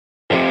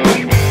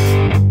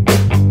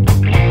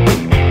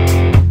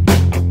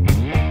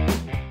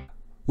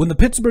When the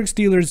Pittsburgh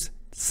Steelers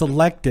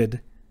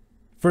selected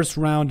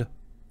first-round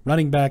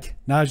running back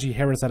Najee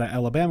Harris out of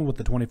Alabama with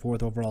the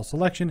 24th overall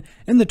selection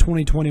in the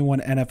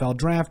 2021 NFL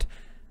Draft,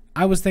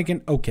 I was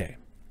thinking, okay,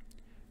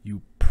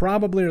 you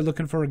probably are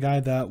looking for a guy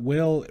that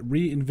will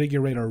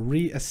reinvigorate or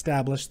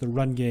reestablish the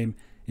run game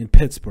in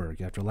Pittsburgh.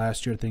 After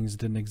last year, things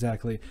didn't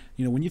exactly,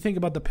 when you think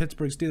about the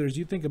Pittsburgh Steelers,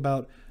 you think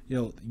about,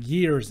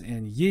 years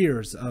and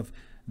years of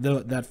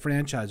that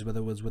franchise,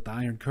 whether it was with the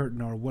Iron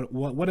Curtain or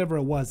whatever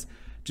it was,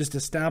 just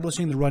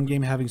establishing the run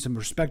game, having some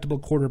respectable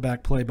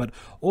quarterback play. But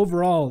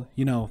overall,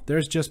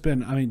 there's just been,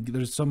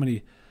 there's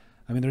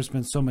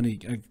been so many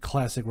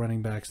classic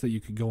running backs that you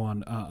could go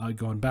on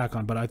going back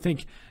on. But I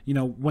think,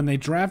 when they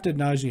drafted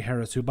Najee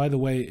Harris, who, by the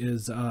way,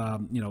 is,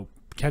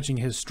 catching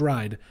his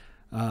stride,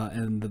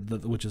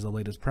 which is the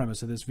latest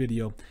premise of this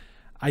video,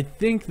 I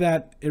think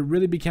that it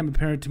really became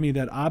apparent to me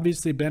that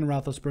obviously Ben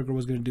Roethlisberger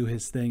was going to do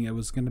his thing. It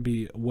was going to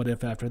be what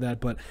if after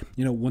that. But,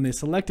 when they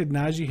selected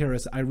Najee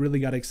Harris, I really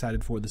got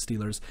excited for the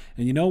Steelers.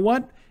 And you know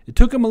what? It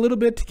took him a little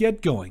bit to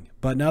get going.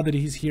 But now that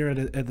he's here at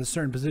a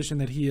certain position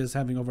that he is,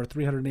 having over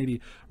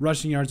 380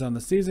 rushing yards on the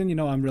season,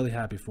 I'm really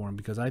happy for him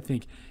because I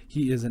think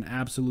he is an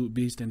absolute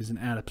beast and is an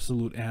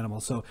absolute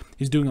animal. So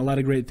he's doing a lot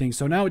of great things.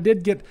 So now it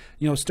did get,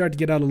 start to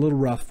get out a little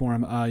rough for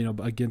him,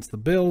 against the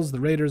Bills, the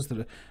Raiders,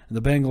 the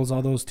Bengals,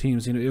 all those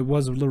teams. It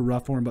was a little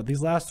rough for him. But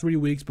these last 3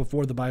 weeks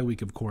before the bye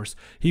week, of course,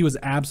 he was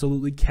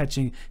absolutely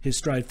catching his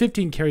stride.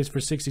 15 carries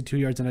for 62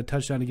 yards and a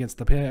touchdown against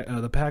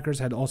the Packers.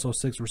 Had also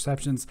 6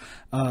 receptions.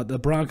 The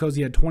Broncos,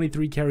 he had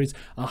 23 carries,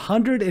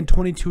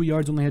 122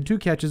 yards, only had 2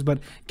 catches, but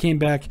came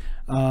back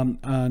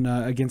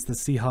against the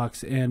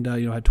Seahawks and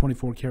had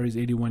 24 carries,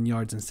 81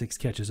 yards, and 6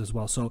 catches as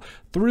well. So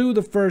through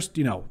the first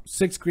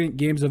 6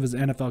 games of his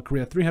NFL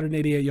career,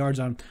 388 yards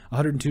on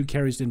 102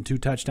 carries and 2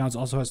 touchdowns.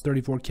 Also has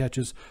 34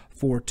 catches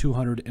for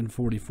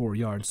 244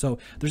 yards. So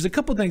there's a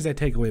couple things I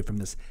take away from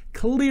this.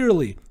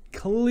 Clearly,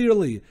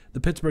 the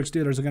Pittsburgh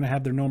Steelers are going to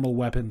have their normal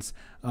weapons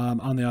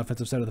on the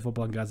offensive side of the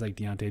football, and guys like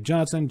Deontay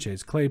Johnson,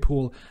 Chase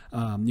Claypool,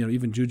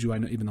 even Juju.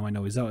 Even though I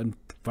know he's out, and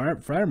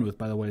Freiermuth,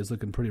 by the way, is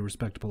looking pretty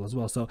respectable as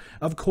well. So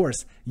of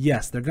course,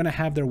 yes, they're going to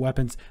have their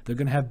weapons. They're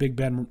going to have Big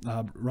Ben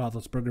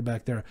Roethlisberger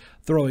back there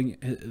throwing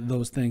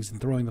those things and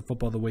throwing the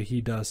football the way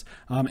he does,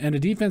 and a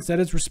defense that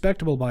is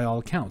respectable by all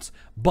accounts.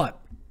 But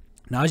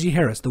Najee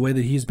Harris, the way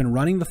that he's been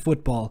running the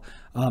football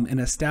and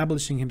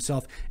establishing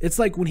himself, it's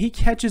like when he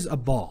catches a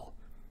ball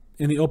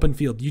in the open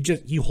field,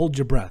 you hold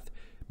your breath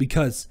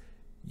because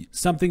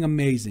something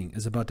amazing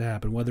is about to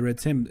happen. Whether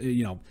it's him,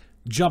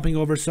 jumping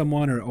over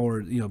someone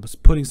or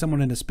putting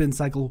someone in a spin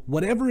cycle,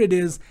 whatever it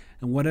is,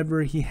 and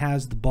whatever he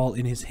has the ball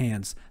in his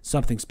hands,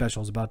 something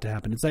special is about to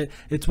happen.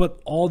 It's what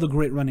all the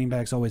great running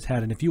backs always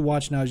had. And if you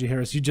watch Najee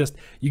Harris,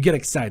 you get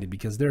excited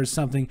because there is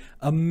something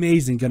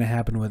amazing going to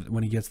happen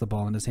when he gets the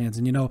ball in his hands.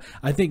 And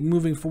I think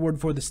moving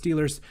forward for the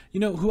Steelers,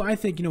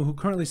 who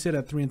currently sit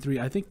at 3-3,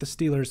 I think the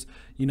Steelers,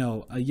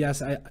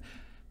 yes,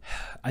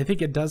 I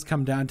think it does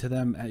come down to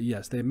them.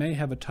 Yes, they may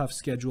have a tough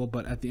schedule,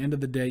 but at the end of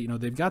the day,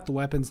 they've got the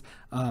weapons.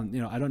 I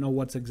don't know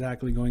what's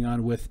exactly going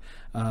on with,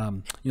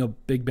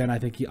 Big Ben. I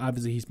think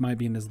he might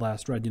be in his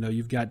last run.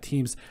 You've got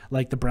teams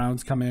like the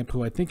Browns coming up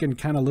who I think in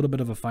kind of a little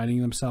bit of a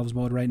finding themselves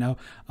mode right now.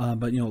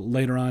 But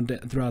later on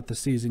throughout the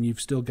season,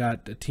 you've still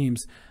got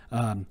teams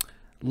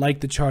like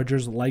the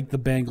Chargers, like the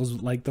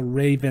Bengals, like the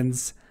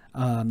Ravens.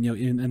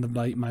 In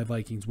my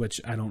Vikings, which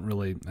I don't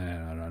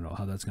know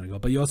how that's going to go.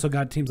 But you also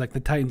got teams like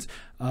the Titans,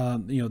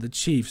 the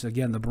Chiefs,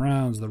 again, the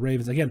Browns, the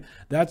Ravens. Again,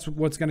 that's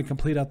what's going to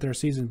complete out their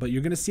season. But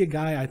you're going to see a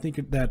guy, I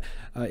think, that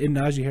in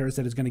Najee Harris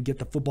that is going to get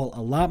the football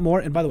a lot more.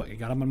 And by the way, I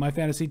got him on my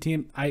fantasy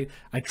team. I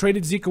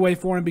traded Zeke away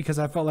for him because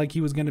I felt like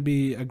he was going to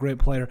be a great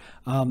player.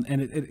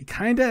 And it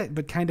kind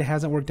of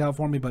hasn't worked out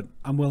for me, but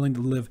I'm willing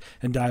to live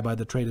and die by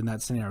the trade in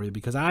that scenario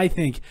because I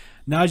think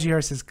Najee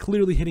Harris is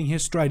clearly hitting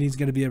his stride. He's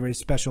going to be a very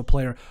special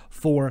player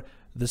for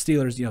the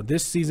Steelers,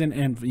 this season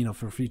and,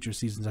 for future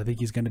seasons. I think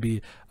he's going to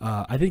be,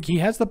 I think he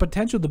has the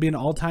potential to be an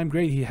all-time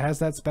great. He has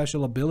that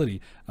special ability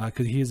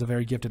because he is a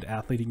very gifted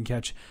athlete. He can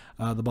catch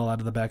the ball out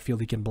of the backfield.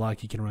 He can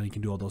block, he can run, he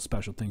can do all those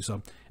special things.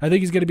 So I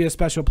think he's going to be a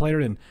special player,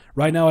 and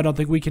right now I don't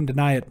think we can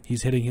deny it.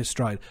 He's hitting his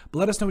stride. But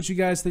let us know what you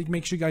guys think.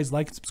 Make sure you guys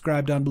like and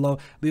subscribe down below.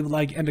 Leave a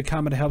like and a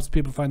comment. It helps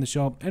people find the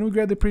show, and we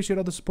greatly appreciate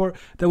all the support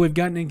that we've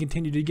gotten and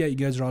continue to get. You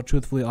guys are all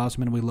truthfully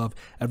awesome, and we love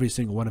every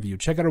single one of you.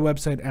 Check out our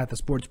website at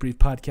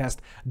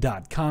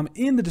thesportsbriefpodcast.com.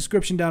 In the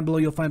description down below,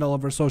 you'll find all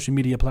of our social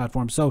media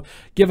platforms. So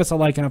give us a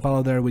like and a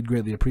follow there. We'd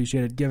greatly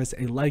appreciate it. Give us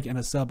a like and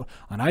a sub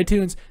on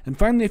iTunes. And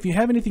finally, if you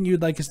have anything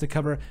you'd like us to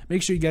cover,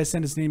 make sure you guys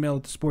send us an email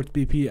at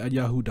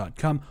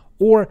thesportsbp@yahoo.com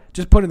or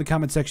just put it in the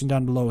comment section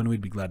down below and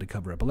we'd be glad to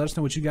cover it. But let us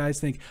know what you guys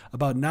think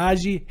about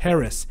Najee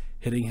Harris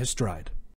hitting his stride.